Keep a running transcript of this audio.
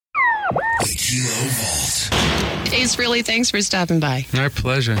Kilo Vault. Ace, really, thanks for stopping by. Our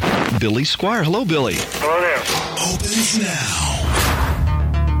pleasure. Billy Squire. Hello, Billy. Hello there. Opens now.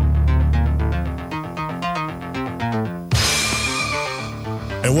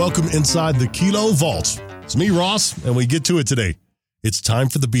 And welcome inside the Kilo Vault. It's me, Ross, and we get to it today. It's time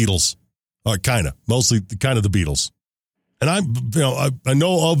for the Beatles. Kind of. Mostly kind of the Beatles. And I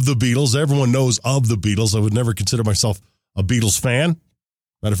know of the Beatles. Everyone knows of the Beatles. I would never consider myself a Beatles fan.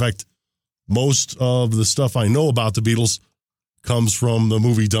 Matter of fact, most of the stuff I know about the Beatles comes from the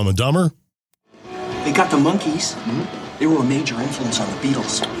movie Dumb and Dumber. They got the Monkees. Mm-hmm. They were a major influence on the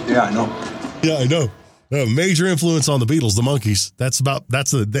Beatles. Yeah, I know. Yeah, I know. A major influence on the Beatles, the Monkees. That's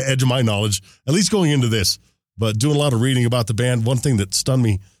the edge of my knowledge, at least going into this. But doing a lot of reading about the band, one thing that stunned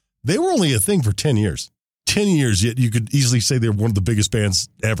me, they were only a thing for 10 years. 10 years, yet you could easily say they were one of the biggest bands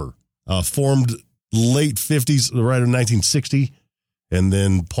ever. Formed late 50s, right in 1960, and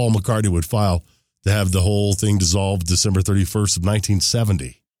then Paul McCartney would file to have the whole thing dissolved December 31st of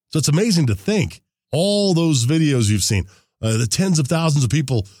 1970. So it's amazing to think, all those videos you've seen, the tens of thousands of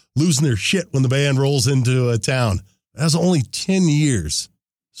people losing their shit when the band rolls into a town. That's only 10 years.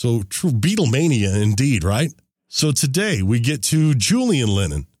 So true Beatlemania indeed, right? So today we get to Julian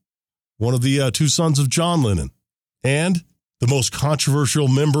Lennon, one of the two sons of John Lennon, and the most controversial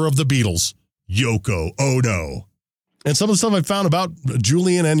member of the Beatles, Yoko Ono. And some of the stuff I found about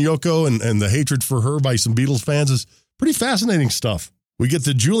Julian and Yoko and the hatred for her by some Beatles fans is pretty fascinating stuff. We get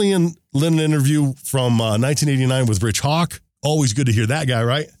the Julian Lennon interview from 1989 with Rich Hawk. Always good to hear that guy,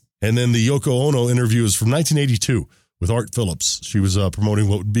 right? And then the Yoko Ono interview is from 1982 with Art Phillips. She was promoting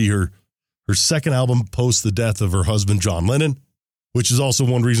what would be her second album post the death of her husband, John Lennon, which is also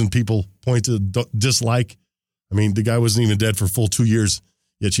one reason people point to dislike. I mean, the guy wasn't even dead for a full 2 years,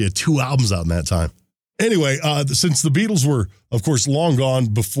 yet she had 2 albums out in that time. Anyway, since the Beatles were, of course, long gone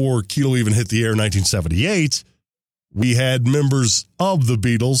before Kilo even hit the air in 1978, we had members of the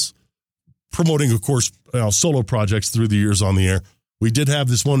Beatles promoting, of course, solo projects through the years on the air. We did have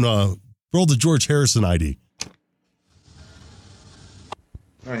this one, roll the George Harrison ID.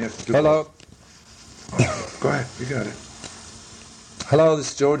 Hello. Go ahead, you got it. Hello,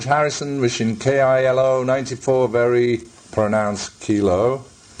 this is George Harrison wishing KILO 94 very pronounced Kilo.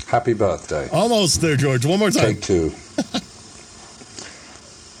 Happy birthday. Almost there, George. One more time. Take 2.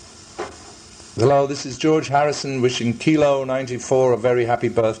 Hello, this is George Harrison wishing Kilo 94 a very happy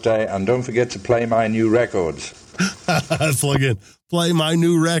birthday, and don't forget to play my new records. Plug in. Play my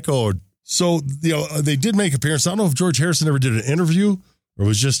new record. So, they did make appearances. I don't know if George Harrison ever did an interview or it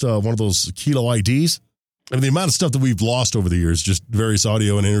was just one of those Kilo IDs. I mean, the amount of stuff that we've lost over the years, just various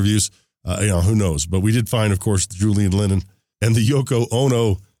audio and interviews, who knows? But we did find, of course, the Julian Lennon and the Yoko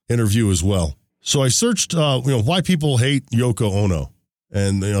Ono interview as well. So I searched, why people hate Yoko Ono.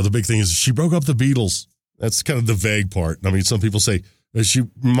 And, the big thing is she broke up the Beatles. That's kind of the vague part. I mean, some people say she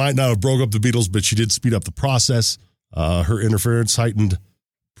might not have broke up the Beatles, but she did speed up the process. Her interference heightened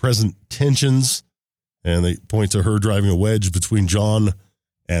present tensions. And they point to her driving a wedge between John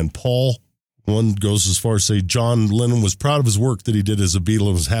and Paul. One goes as far as to say John Lennon was proud of his work that he did as a Beatle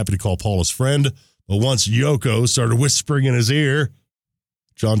and was happy to call Paul his friend. But once Yoko started whispering in his ear,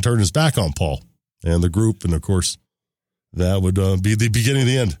 John turned his back on Paul and the group. And, of course, that would be the beginning of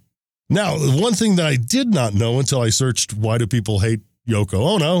the end. Now, one thing that I did not know until I searched why do people hate Yoko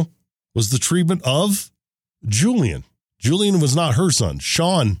Ono was the treatment of Julian. Julian was not her son.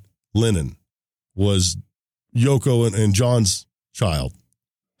 Sean Lennon was Yoko and John's child.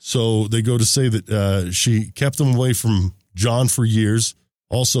 So they go to say that she kept him away from John for years,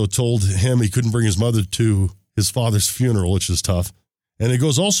 also told him he couldn't bring his mother to his father's funeral, which is tough. And it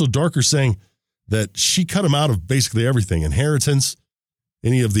goes also darker, saying that she cut him out of basically everything, inheritance,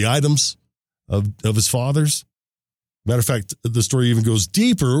 any of the items of his father's. Matter of fact, the story even goes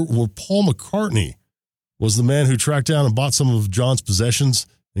deeper, where Paul McCartney was the man who tracked down and bought some of John's possessions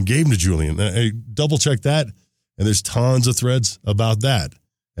and gave them to Julian. I double-checked that, and there's tons of threads about that.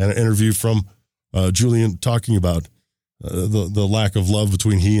 And an interview from Julian talking about the lack of love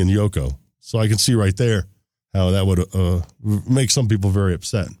between he and Yoko. So I can see right there how that would make some people very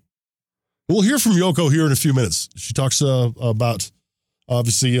upset. We'll hear from Yoko here in a few minutes. She talks about,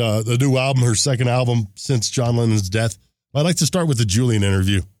 obviously, the new album, her second album since John Lennon's death. I'd like to start with the Julian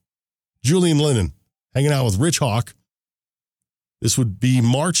interview. Julian Lennon hanging out with Rich Hawk. This would be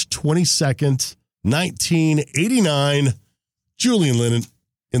March 22nd, 1989. Julian Lennon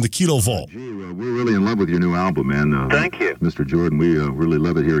in the Kilo Vault. Gee, we're really in love with your new album, man. Thank you. Mr. Jordan, we really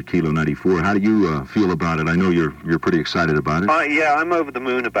love it here at Kilo 94. How do you feel about it? I know you're pretty excited about it. Yeah, I'm over the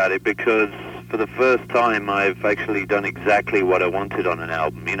moon about it because for the first time I've actually done exactly what I wanted on an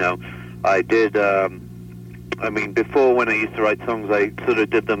album. I did, before when I used to write songs, I sort of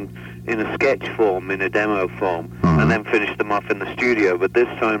did them in a sketch form, in a demo form, and then finished them off in the studio. But this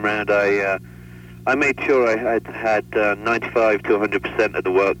time round, I made sure I had 95 to 100% of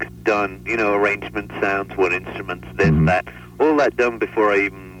the work done, arrangement, sounds, what instruments, this, that, all that done before I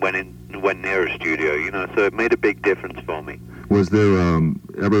even went near a studio, so it made a big difference for me. Was there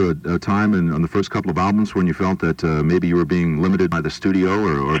ever a time on the first couple of albums when you felt that maybe you were being limited by the studio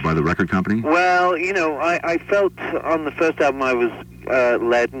or by the record company? Well, I felt on the first album I was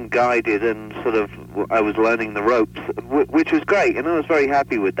led and guided, and sort of I was learning the ropes, which was great, and I was very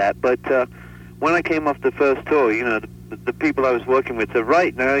happy with that. But when I came off the first tour, the people I was working with said,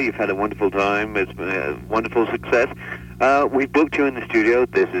 right now you've had a wonderful time, it's a wonderful success. We booked you in the studio,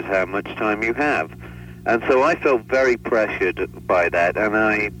 this is how much time you have. And so I felt very pressured by that, and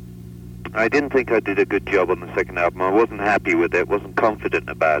I didn't think I did a good job on the second album. I wasn't happy with it, wasn't confident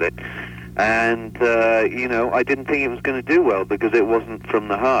about it. And, I didn't think it was going to do well because it wasn't from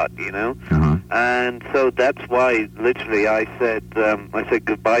the heart, And so that's why, literally, I said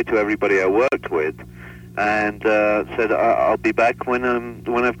goodbye to everybody I worked with, and said I'll be back when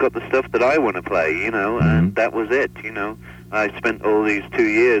I've got the stuff that I want to play, and that was it, I spent all these 2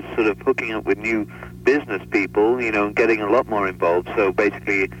 years sort of hooking up with new business people, and getting a lot more involved. So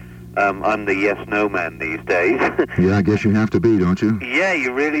basically, I'm the yes-no man these days. Yeah, I guess you have to be, don't you? Yeah,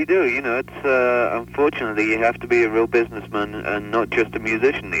 you really do. It's unfortunately you have to be a real businessman and not just a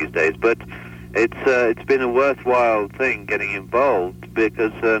musician these days. But it's been a worthwhile thing getting involved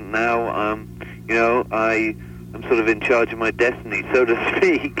because now I'm sort of in charge of my destiny, so to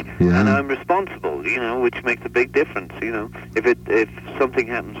speak, and I'm responsible. Which makes a big difference. If something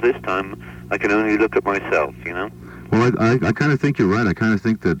happens this time, I can only look at myself. Well, I kind of think you're right. I kind of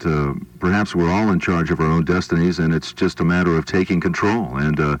think that perhaps we're all in charge of our own destinies, and it's just a matter of taking control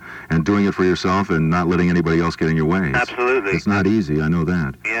and doing it for yourself and not letting anybody else get in your way. Absolutely. It's not easy. I know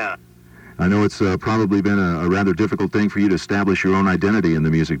that. Yeah. I know it's probably been a rather difficult thing for you to establish your own identity in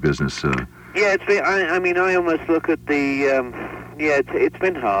the music business. Yeah, it's been. I almost look at the. It's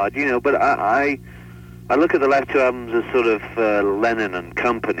been hard, but I look at the last two albums as sort of Lennon and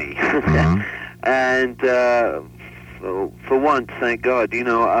Company, and for once, thank God,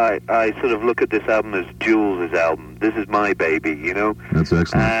 I sort of look at this album as Jules' album. This is my baby, That's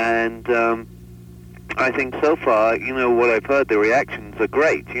excellent. And I think so far, what I've heard, the reactions are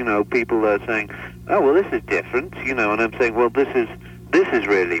great. People are saying, "Oh, well, this is different," and I'm saying, "Well, this is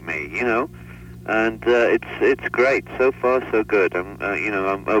really me," and it's great. So far, so good.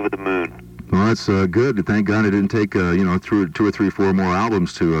 I'm over the moon. Well, that's good. Thank God it didn't take through 2 or 3, 4 more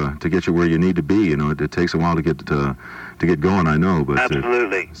albums to get you where you need to be. It takes a while to get going. I know, but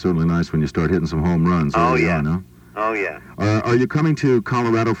absolutely, it's certainly nice when you start hitting some home runs. Oh yeah. On, huh? Oh yeah. Are you coming to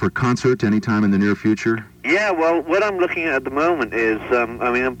Colorado for concert anytime in the near future? Yeah. Well, what I'm looking at the moment is,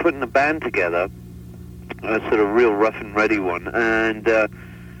 I'm putting a band together, a sort of real rough and ready one, and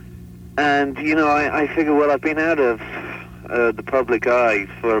I figure, well, I've been out of the public eye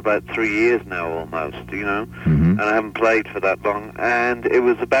for about 3 years now, almost, and I haven't played for that long, and it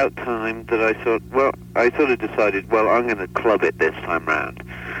was about time that I sort of decided, well, I'm going to club it this time round.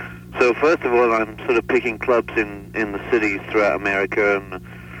 So first of all, I'm sort of picking clubs in the cities throughout America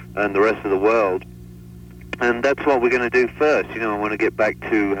and the rest of the world, and that's what we're going to do first. I want to get back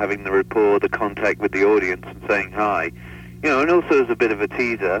to having the rapport, the contact with the audience and saying hi. And also as a bit of a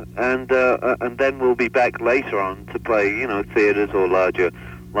teaser, and then we'll be back later on to play, theaters or larger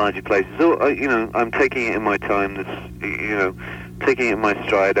places. So, I'm taking it in my time. Taking it in my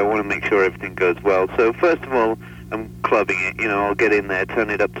stride. I want to make sure everything goes well. So first of all, I'm clubbing it. I'll get in there, turn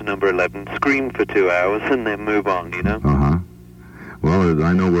it up to number 11, scream for 2 hours, and then move on. Well,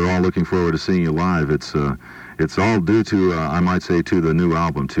 I know we're all looking forward to seeing you live. It's all due to, I might say, to the new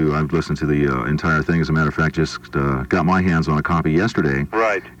album, too. I've listened to the entire thing. As a matter of fact, just got my hands on a copy yesterday.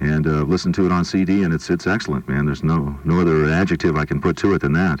 Right. And listened to it on CD, and it's excellent, man. There's no other adjective I can put to it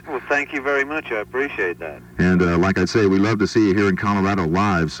than that. Well, thank you very much. I appreciate that. And like I say, we love to see you here in Colorado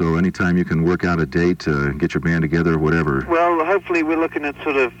live, so anytime you can work out a date, get your band together, whatever. Well, hopefully we're looking at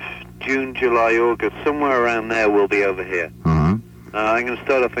sort of June, July, August. Somewhere around there we'll be over here. I'm going to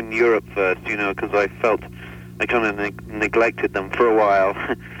start off in Europe first, because I felt I kind of neglected them for a while.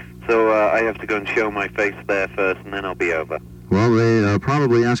 So I have to go and show my face there first, and then I'll be over. Well, they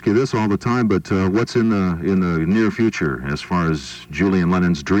probably ask you this all the time, but what's in the near future as far as Julian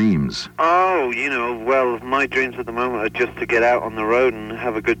Lennon's dreams? Oh, well, my dreams at the moment are just to get out on the road and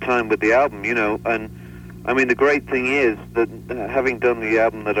have a good time with the album, and the great thing is that having done the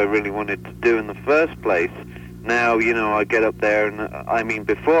album that I really wanted to do in the first place, now, I get up there, and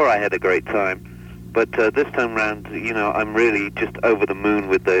before I had a great time, but this time round, I'm really just over the moon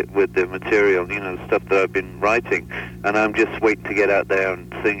with the material, the stuff that I've been writing, and I'm just waiting to get out there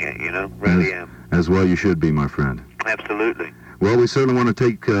and sing it, really am. As well you should be, my friend. Absolutely. Well, we certainly want to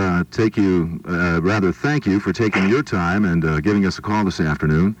thank you for taking your time and giving us a call this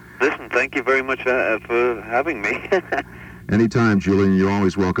afternoon. Listen, thank you very much for having me. Anytime, Julian. You're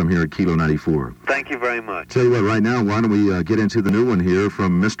always welcome here at Kilo 94. Thank you very much. Tell you what, right now, why don't we get into the new one here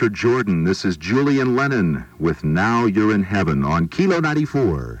from Mr. Jordan. This is Julian Lennon with Now You're in Heaven on Kilo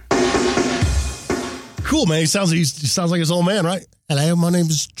 94. Cool, man. He sounds like his old man, right? Hello, my name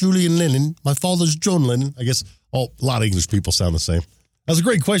is Julian Lennon. My father's John Lennon. I guess a lot of English people sound the same. That's a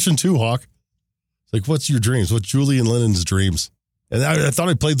great question, too, Hawk. It's like, what's your dreams? What's Julian Lennon's dreams? And I thought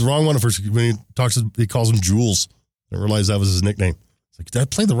I played the wrong one at first when he calls him Jules. I didn't realize that was his nickname. It's like, did I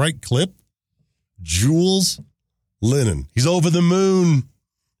play the right clip? Jules Lennon. He's over the moon.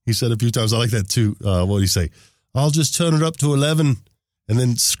 He said a few times. I like that too. What did he say? I'll just turn it up to 11 and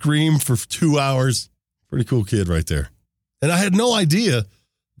then scream for 2 hours. Pretty cool kid right there. And I had no idea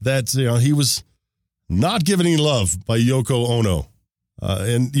that he was not given any love by Yoko Ono.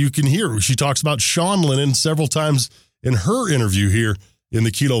 And you can hear she talks about Sean Lennon several times in her interview here in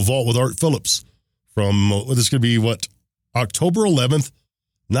the Kilo Vault with Art Phillips. From, this is going to be, October 11th,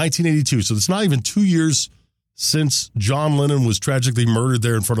 1982. So it's not even 2 years since John Lennon was tragically murdered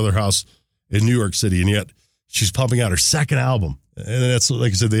there in front of their house in New York City. And yet she's pumping out her second album. And that's,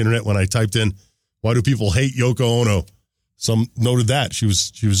 like I said, the internet, when I typed in, why do people hate Yoko Ono? Some noted that. She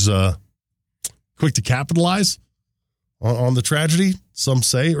was quick to capitalize on the tragedy, some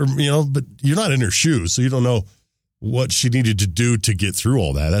say, but you're not in her shoes, so you don't know what she needed to do to get through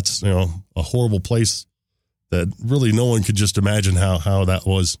all that. That's, a horrible place that really no one could just imagine how that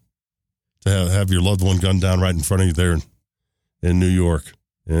was to have your loved one gunned down right in front of you there in New York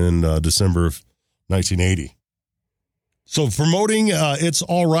in December of 1980. So promoting It's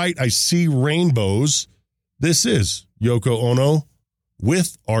All Right, I See Rainbows. This is Yoko Ono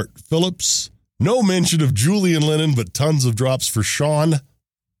with Art Phillips. No mention of Julian Lennon, but tons of drops for Sean.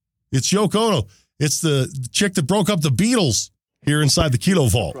 It's Yoko Ono. It's the chick that broke up the Beatles here inside the Kilo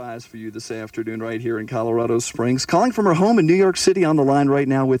Vault. Surprise for you this afternoon right here in Colorado Springs. Calling from her home in New York City on the line right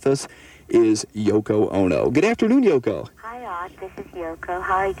now with us is Yoko Ono. Good afternoon, Yoko. Hi, Art. This is Yoko.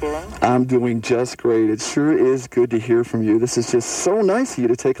 How are you doing? I'm doing just great. It sure is good to hear from you. This is just so nice of you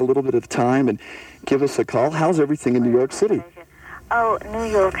to take a little bit of time and give us a call. How's everything in New York City? Oh, New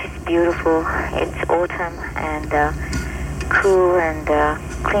York is beautiful. It's autumn and cool and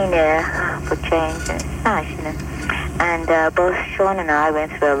clean air for change. And it's nice, And both Sean and I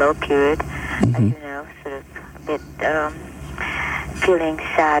went through a low period, sort of a bit feeling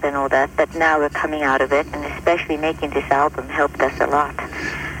sad and all that. But now we're coming out of it, and especially making this album helped us a lot.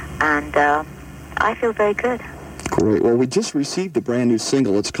 And I feel very good. Great. Well, we just received a brand new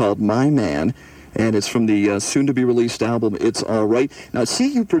single. It's called My Man. And it's from the soon-to-be-released album, It's All Right. Now, see,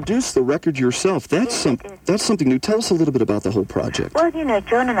 you produced the record yourself. That's something new. Tell us a little bit about the whole project. Well,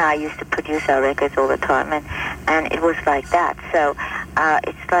 John and I used to produce our records all the time, and it was like that. So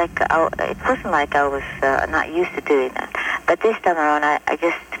it's like it wasn't like I was not used to doing that. But this time around, I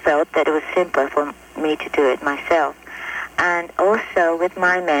just felt that it was simpler for me to do it myself. And also with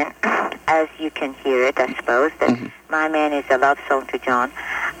My Man, as you can hear it, I suppose, that My Man is a love song to John.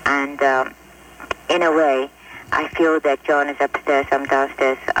 And in a way, I feel that John is upstairs, I'm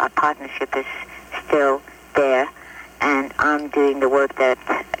downstairs. Our partnership is still there, and I'm doing the work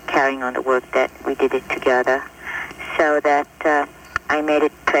carrying on the work that we did it together. So that I made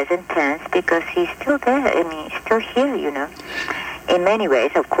it present tense because he's still there. I mean, he's still here, In many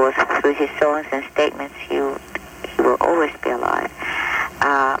ways, of course, through his songs and statements, he will always be alive.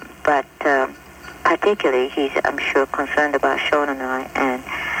 But particularly, he's, I'm sure, concerned about Sean and I,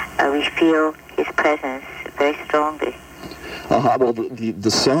 and we feel his presence very strongly. Well,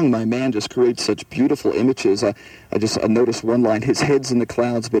 the song "My Man" just creates such beautiful images. I noticed one line: his head's in the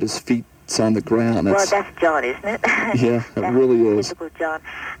clouds, but his feet's on the ground. Well, that's John, isn't it? Yeah, it really is. Typical John.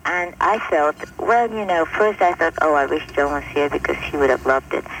 And I felt, first I thought, I wish John was here because he would have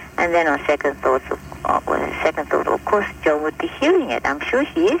loved it. And then on second thought, of course, John would be hearing it. I'm sure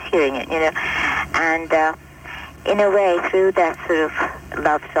he is hearing it, And in a way, through that sort of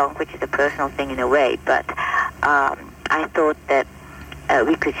love song, which is a personal thing in a way, but I thought that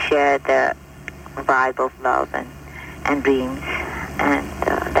we could share the vibe of love and dreams, and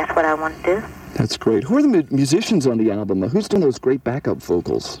that's what I want to do. That's great. Who are the musicians on the album? Who's done those great backup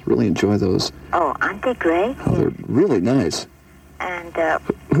vocals? Really enjoy those. Oh, aren't they great? Oh, they're really nice. And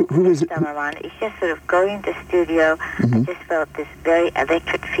who is this time around, it's just sort of going to the studio. I just felt this very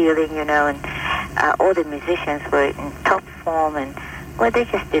electric feeling, and all the musicians were in top form, and they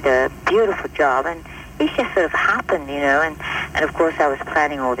just did a beautiful job, and it just sort of happened, and of course I was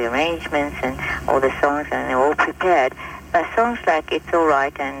planning all the arrangements and all the songs, and they were all prepared. But songs like It's All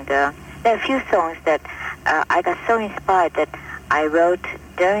Right, and there are a few songs that I got so inspired that I wrote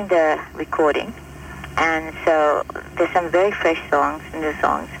during the recording. And so there's some very fresh songs, new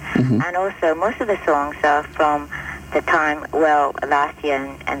songs. And also most of the songs are from the time, last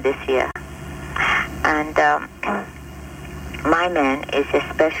year and this year. And My Man is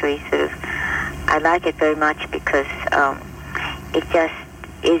especially sort of, I like it very much because it just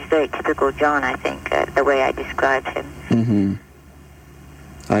is very typical John, I think, the way I described him.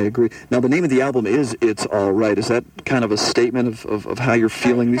 I agree. Now, the name of the album is It's All Right. Is that kind of a statement of how you're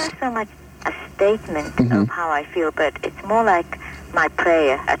feeling It's not so much a statement of how I feel, but it's more like my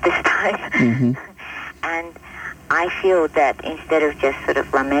prayer at this time. And I feel that instead of just sort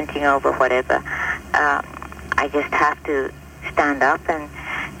of lamenting over whatever, I just have to stand up and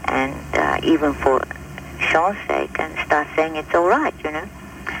even for Sean's sake, and start saying it's all right,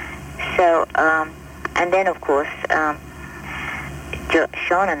 So, and then of course,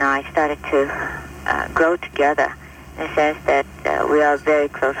 Sean and I started to grow together in the sense that we are very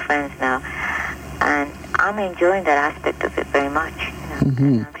close friends now, and I'm enjoying that aspect of it very much,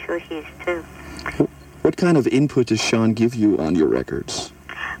 and I'm sure he is too. What kind of input does Sean give you on your records?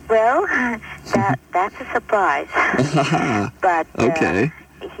 Well, that's a surprise. But okay.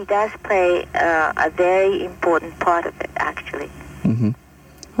 He does play a very important part of it, actually.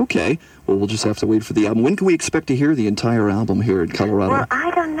 Okay. Well, we'll just have to wait for the album. When can we expect to hear the entire album here in Colorado? Well,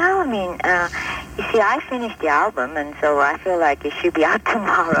 I don't know. I mean, you see, I finished the album, and so I feel like it should be out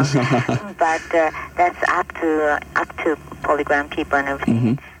tomorrow. But that's up to Polygram people and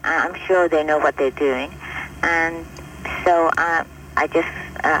everything. I'm sure they know what they're doing, and so I just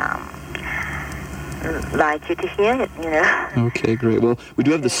like you to hear it, Okay, great. Well, we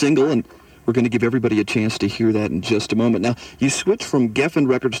do have the single, and we're going to give everybody a chance to hear that in just a moment. Now, you switched from Geffen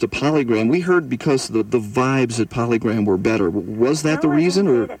Records to Polygram. We heard because the vibes at Polygram were better. Was that the reason?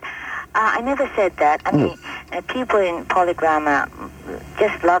 Or I never said that. I mean, people in Polygram are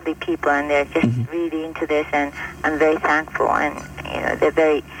just lovely people, and they're just really into this, and I'm very thankful. And, they're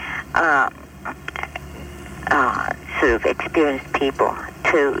very sort of experienced people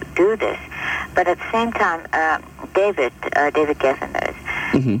to do this. But at the same time, David Geffen, that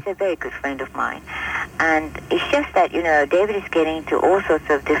is, he's a very good friend of mine. And it's just that, David is getting into all sorts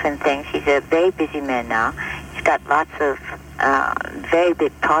of different things. He's a very busy man now. He's got lots of very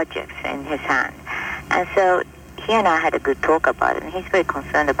big projects in his hand. And so he and I had a good talk about it, and he's very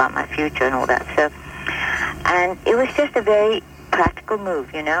concerned about my future and all that. So, and it was just a very practical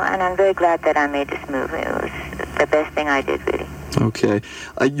move, and I'm very glad that I made this move. It was the best thing I did, really. Okay.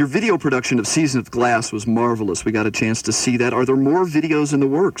 Your video production of Season of Glass was marvelous. We got a chance to see that. Are there more videos in the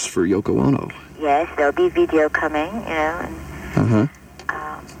works for Yoko Ono? Yes, there'll be video coming, and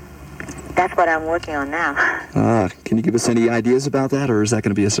that's what I'm working on now. Can you give us any ideas about that, or is that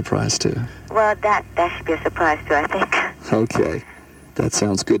going to be a surprise too? Well, that should be a surprise too, I think. Okay. That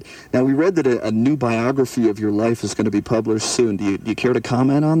sounds good. Now, we read that a new biography of your life is going to be published soon. Do you care to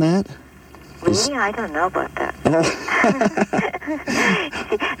comment on that? Really? I don't know about that. Oh.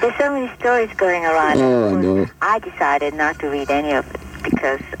 See, there's so many stories going around. Oh, I know. I decided not to read any of it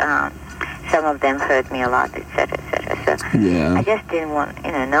because some of them hurt me a lot, etc., etc. So yeah. I just didn't want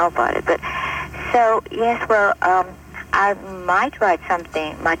know about it. But so yes, well, I might write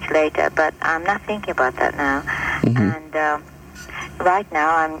something much later, but I'm not thinking about that now. And right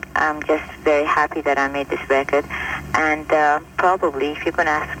now, I'm just very happy that I made this record, and probably if you're going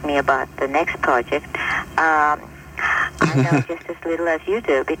to ask me about the next project, I know just as little as you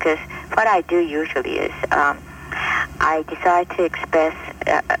do, because what I do usually is I decide to express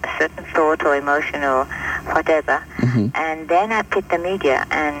a certain thought or emotion or whatever, and then I pick the media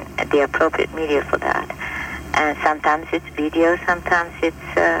and the appropriate media for that. And sometimes it's video, sometimes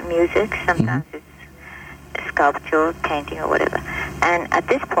it's music, sometimes it's sculpture, painting, or whatever. And at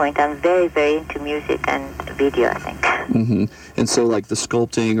this point, I'm very, very into music and video, I think. And so, like, the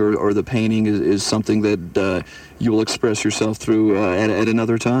sculpting or the painting is something that you will express yourself through at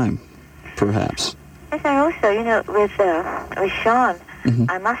another time, perhaps. Yes, and also, with Sean,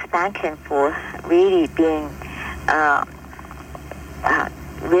 I must thank him for really being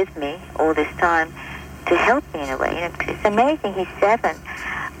with me all this time to help me in a way. It's amazing. He's 7,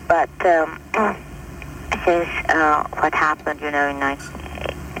 but since what happened, in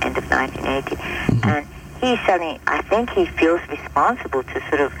end of 1980, and he's suddenly, I think he feels responsible to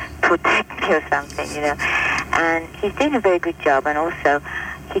sort of protect me or something, you know. And he's doing a very good job, and also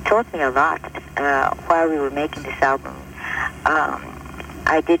he taught me a lot while we were making this album.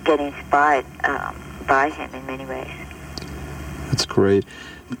 I did get inspired by him in many ways. That's great.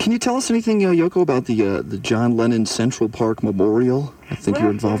 Can you tell us anything, Yoko, about the John Lennon Central Park Memorial? I think you're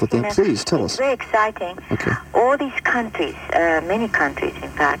involved with that. Please, tell us. It's very exciting. Okay. All these countries, many countries, in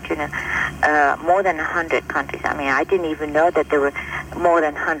fact, you know, more than 100 countries. I mean, I didn't even know that there were more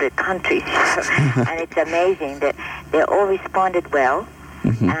than 100 countries. And it's amazing that they all responded well.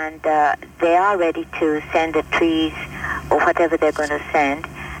 Mm-hmm. And they are ready to send the trees or whatever they're going to send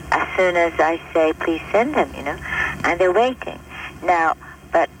as soon as I say, please send them, you know. And they're waiting. Now,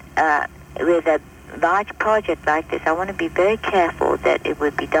 but with a large project like this, I want to be very careful that it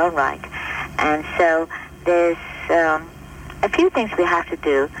would be done right. And so there's a few things we have to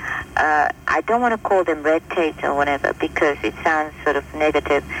do. I don't want to call them red tapes or whatever because it sounds sort of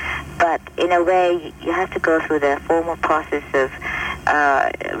negative. But in a way, you have to go through the formal process of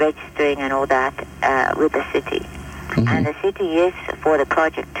registering and all that with the city. Mm-hmm. And the city is for the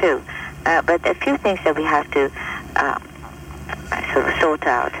project too. But a few things that we have to sort of sort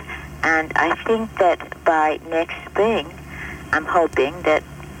out. And I think that by next spring, I'm hoping that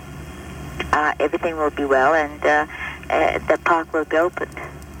everything will be well and the park will be opened.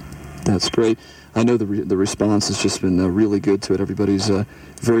 That's great. I know the response has just been really good to it. Everybody's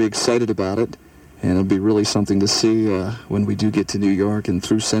very excited about it. And it'll be really something to see when we do get to New York and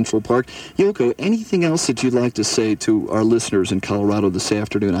through Central Park. Yoko, anything else that you'd like to say to our listeners in Colorado this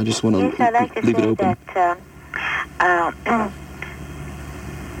afternoon? I just want to leave it open. That,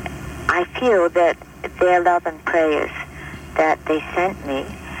 I feel that their love and prayers that they sent me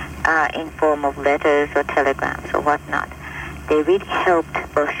in form of letters or telegrams or whatnot, they really helped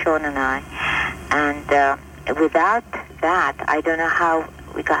both Sean and I. And without that, I don't know how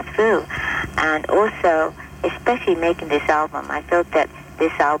we got through. And also, especially making this album, I felt that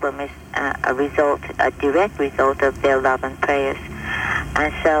this album is a direct result of their love and prayers.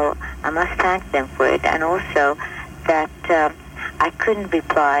 And so I must thank them for it. And also that I couldn't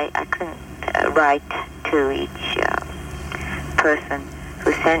write to each person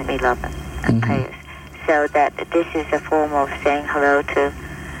who sent me love and prayers. So that this is a form of saying hello to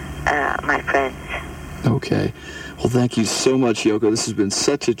my friends. Okay. Well, thank you so much, Yoko. This has been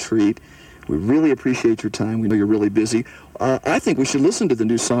such a treat. We really appreciate your time. We know you're really busy. I think we should listen to the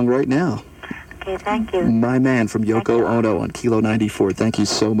new song right now. Okay, thank you. My Man from Yoko Ono on Kilo 94. Thank you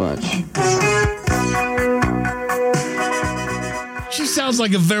so much. She sounds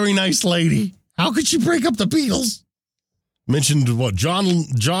like a very nice lady. How could she break up the Beatles? Mentioned what? John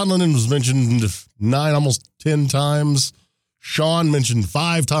Lennon was mentioned 9, almost 10 times. Sean mentioned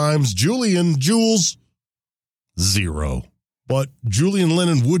 5 times. Jules, 0. But Julian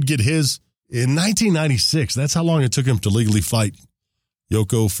Lennon would get his in 1996. That's how long it took him to legally fight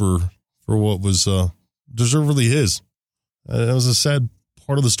Yoko for what was deservedly his. That was a sad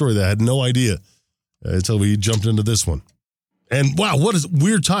part of the story that I had no idea until we jumped into this one. And wow, what is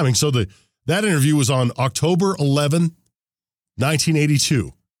weird timing. So that interview was on October 11,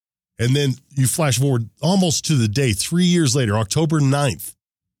 1982. And then you flash forward almost to the day, 3 years later, October 9th,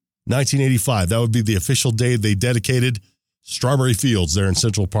 1985. That would be the official day they dedicated Strawberry Fields there in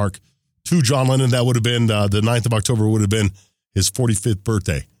Central Park to John Lennon. That would have been the 9th of October would have been his 45th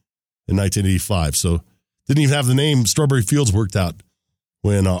birthday in 1985. So didn't even have the name Strawberry Fields worked out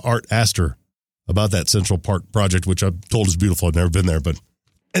when Art asked her about that Central Park project, which I'm told is beautiful. I've never been there,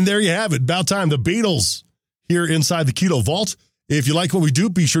 and there you have it. About time. The Beatles here inside the Kilo Vault. If you like what we do,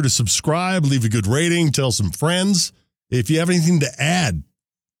 be sure to subscribe, leave a good rating, tell some friends. If you have anything to add,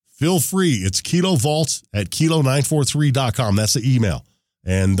 feel free. It's Kilo Vault at kilo943.com. That's the email.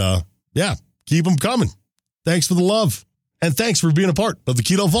 And keep them coming. Thanks for the love. And thanks for being a part of the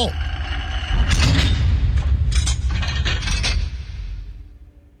Kilo Vault.